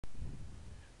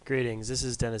Greetings, this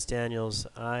is Dennis Daniels.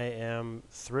 I am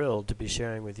thrilled to be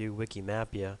sharing with you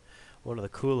Wikimapia, one of the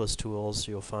coolest tools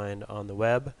you'll find on the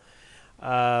web.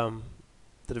 The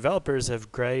developers have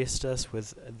graced us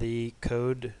with the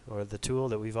code or the tool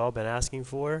that we've all been asking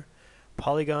for,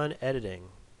 Polygon editing.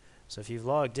 So if you've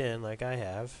logged in like I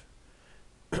have,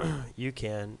 you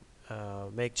can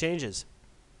make changes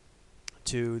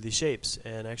to the shapes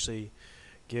and actually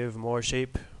give more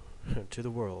shape to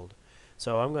the world.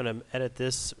 So I'm going to edit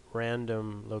this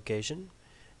random location,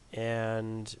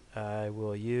 and I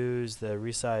will use the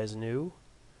resize new,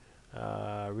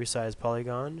 resize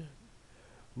polygon,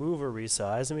 move or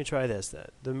resize. Let me try this.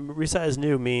 The resize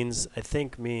new means, I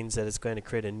think, means that it's going to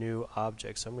create a new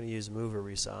object. So I'm going to use move or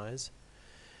resize,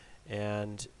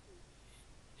 and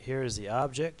here is the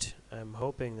object. I'm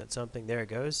hoping that something, there it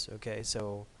goes. Okay,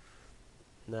 so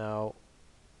now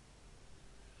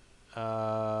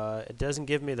it doesn't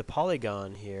give me the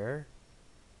polygon here,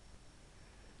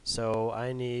 so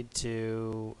I need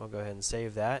to, I'll go ahead and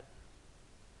save that.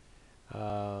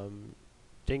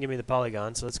 Didn't give me the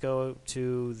polygon, so let's go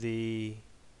to the,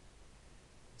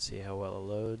 let's see how well it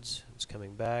loads. It's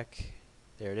coming back.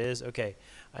 There it is. Okay,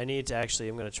 I need to actually,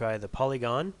 I'm going to try the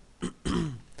polygon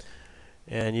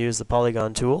and use the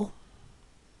polygon tool.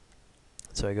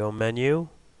 So I go menu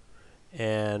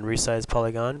and resize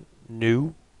polygon,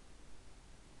 new.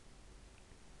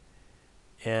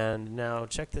 And now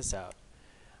check this out.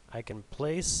 I can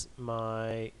place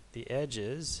the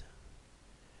edges.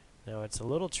 Now it's a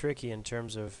little tricky in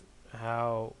terms of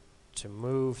how to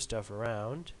move stuff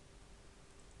around,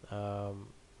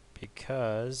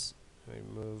 because we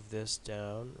move this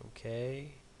down,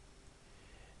 okay,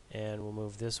 and we'll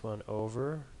move this one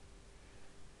over,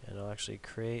 and I'll actually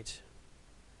create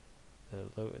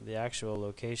the actual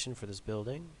location for this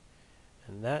building,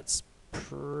 and that's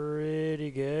pretty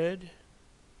good.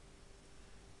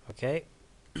 Okay,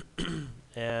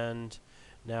 and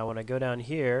now when I go down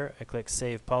here, I click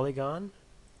Save Polygon,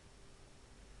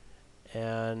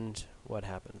 and what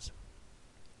happens?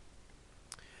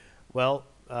 Well,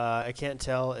 I can't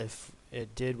tell if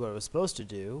it did what it was supposed to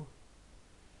do.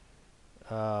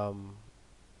 The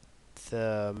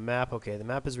map, okay, the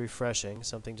map is refreshing.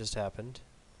 Something just happened.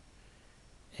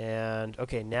 And,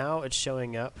 okay, now it's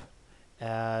showing up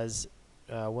as,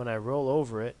 when I roll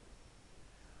over it,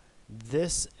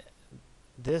 this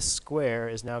square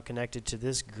is now connected to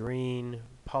this green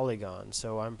polygon.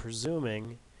 So I'm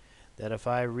presuming that if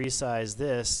I resize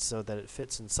this so that it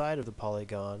fits inside of the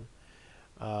polygon,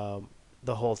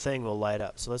 the whole thing will light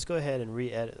up. So let's go ahead and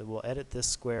re-edit. We'll edit this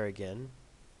square again.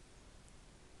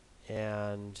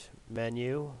 And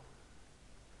menu,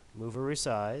 move or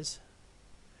resize.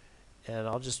 And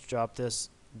I'll just drop this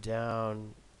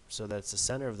down so that it's the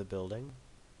center of the building.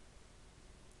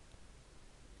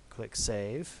 Click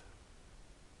Save.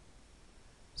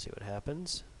 See what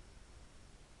happens.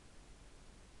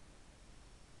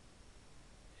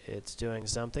 It's doing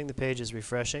something. The page is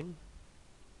refreshing,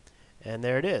 and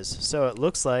there it is. So it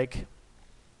looks like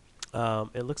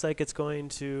it's going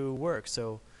to work.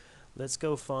 So let's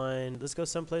go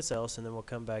someplace else, and then we'll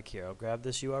come back here. I'll grab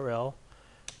this URL,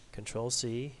 Control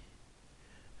C,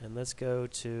 and let's go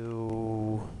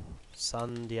to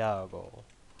San Diego.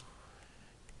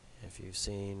 If you've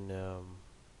seen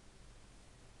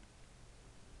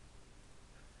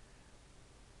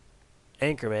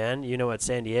Anchorman, you know what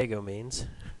San Diego means.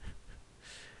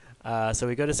 So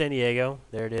we go to San Diego.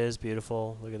 There it is,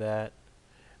 beautiful. Look at that.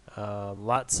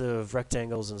 Lots of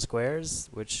rectangles and squares,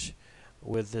 which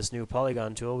with this new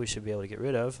polygon tool we should be able to get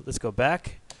rid of. Let's go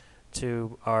back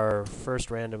to our first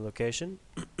random location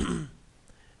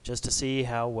just to see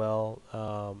how well,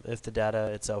 if the data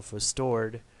itself was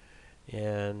stored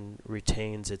and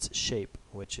retains its shape,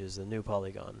 which is the new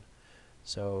polygon.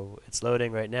 So it's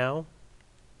loading right now.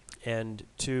 And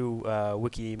to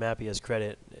Wikimapia's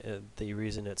credit, the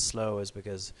reason it's slow is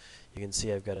because you can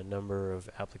see I've got a number of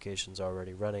applications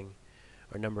already running,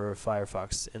 or a number of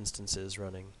Firefox instances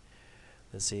running.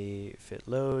 Let's see if it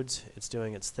loads. It's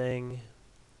doing its thing.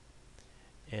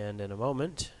 And in a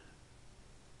moment,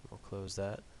 we'll close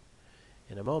that.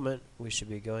 In a moment, we should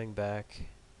be going back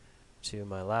to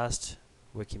my last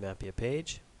Wikimapia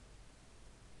page.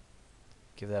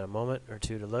 Give that a moment or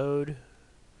two to load.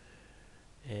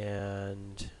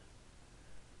 And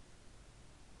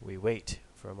we wait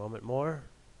for a moment more,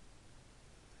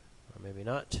 or maybe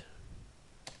not.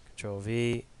 Control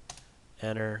V,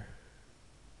 enter,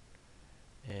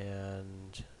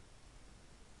 and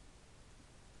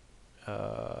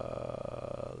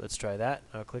let's try that.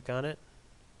 I'll click on it.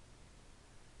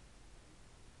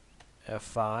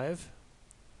 F5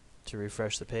 to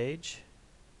refresh the page.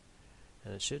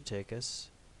 and it should take us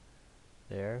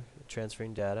there.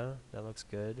 Transferring data, that looks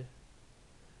good.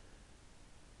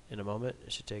 In a moment,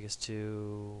 it should take us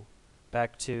to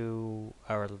back to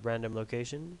our random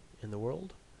location in the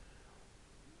world.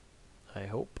 I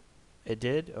hope it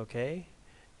did. Okay,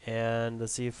 and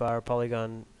let's see if our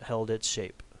polygon held its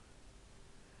shape.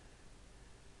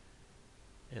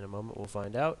 In a moment, we'll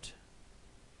find out.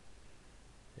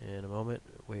 In a moment,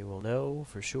 we will know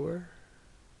for sure.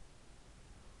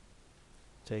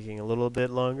 Taking a little bit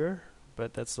longer,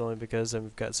 but that's only because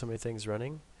I've got so many things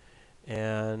running.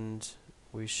 And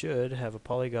we should have a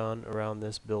polygon around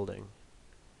this building.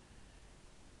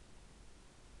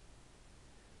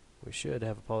 We should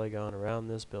have a polygon around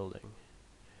this building.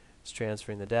 It's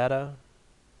transferring the data.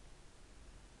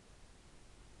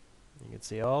 You can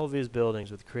see all of these buildings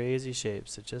with crazy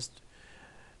shapes that just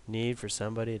need for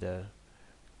somebody to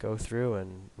go through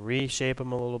and reshape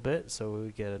them a little bit so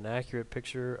we get an accurate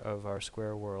picture of our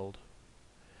square world.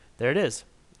 There it is.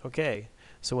 Okay,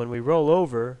 so when we roll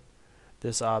over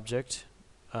this object,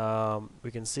 we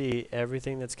can see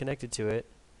everything that's connected to it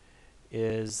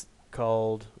is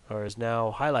called, or is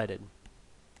now highlighted,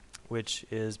 which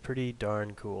is pretty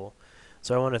darn cool.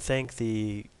 So I want to thank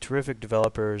the terrific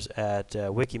developers at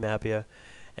Wikimapia,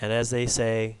 and as they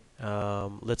say,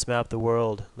 let's map the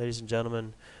world. Ladies and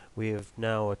gentlemen, we have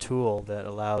now a tool that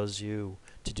allows you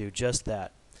to do just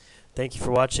that. Thank you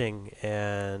for watching,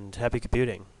 and happy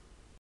computing.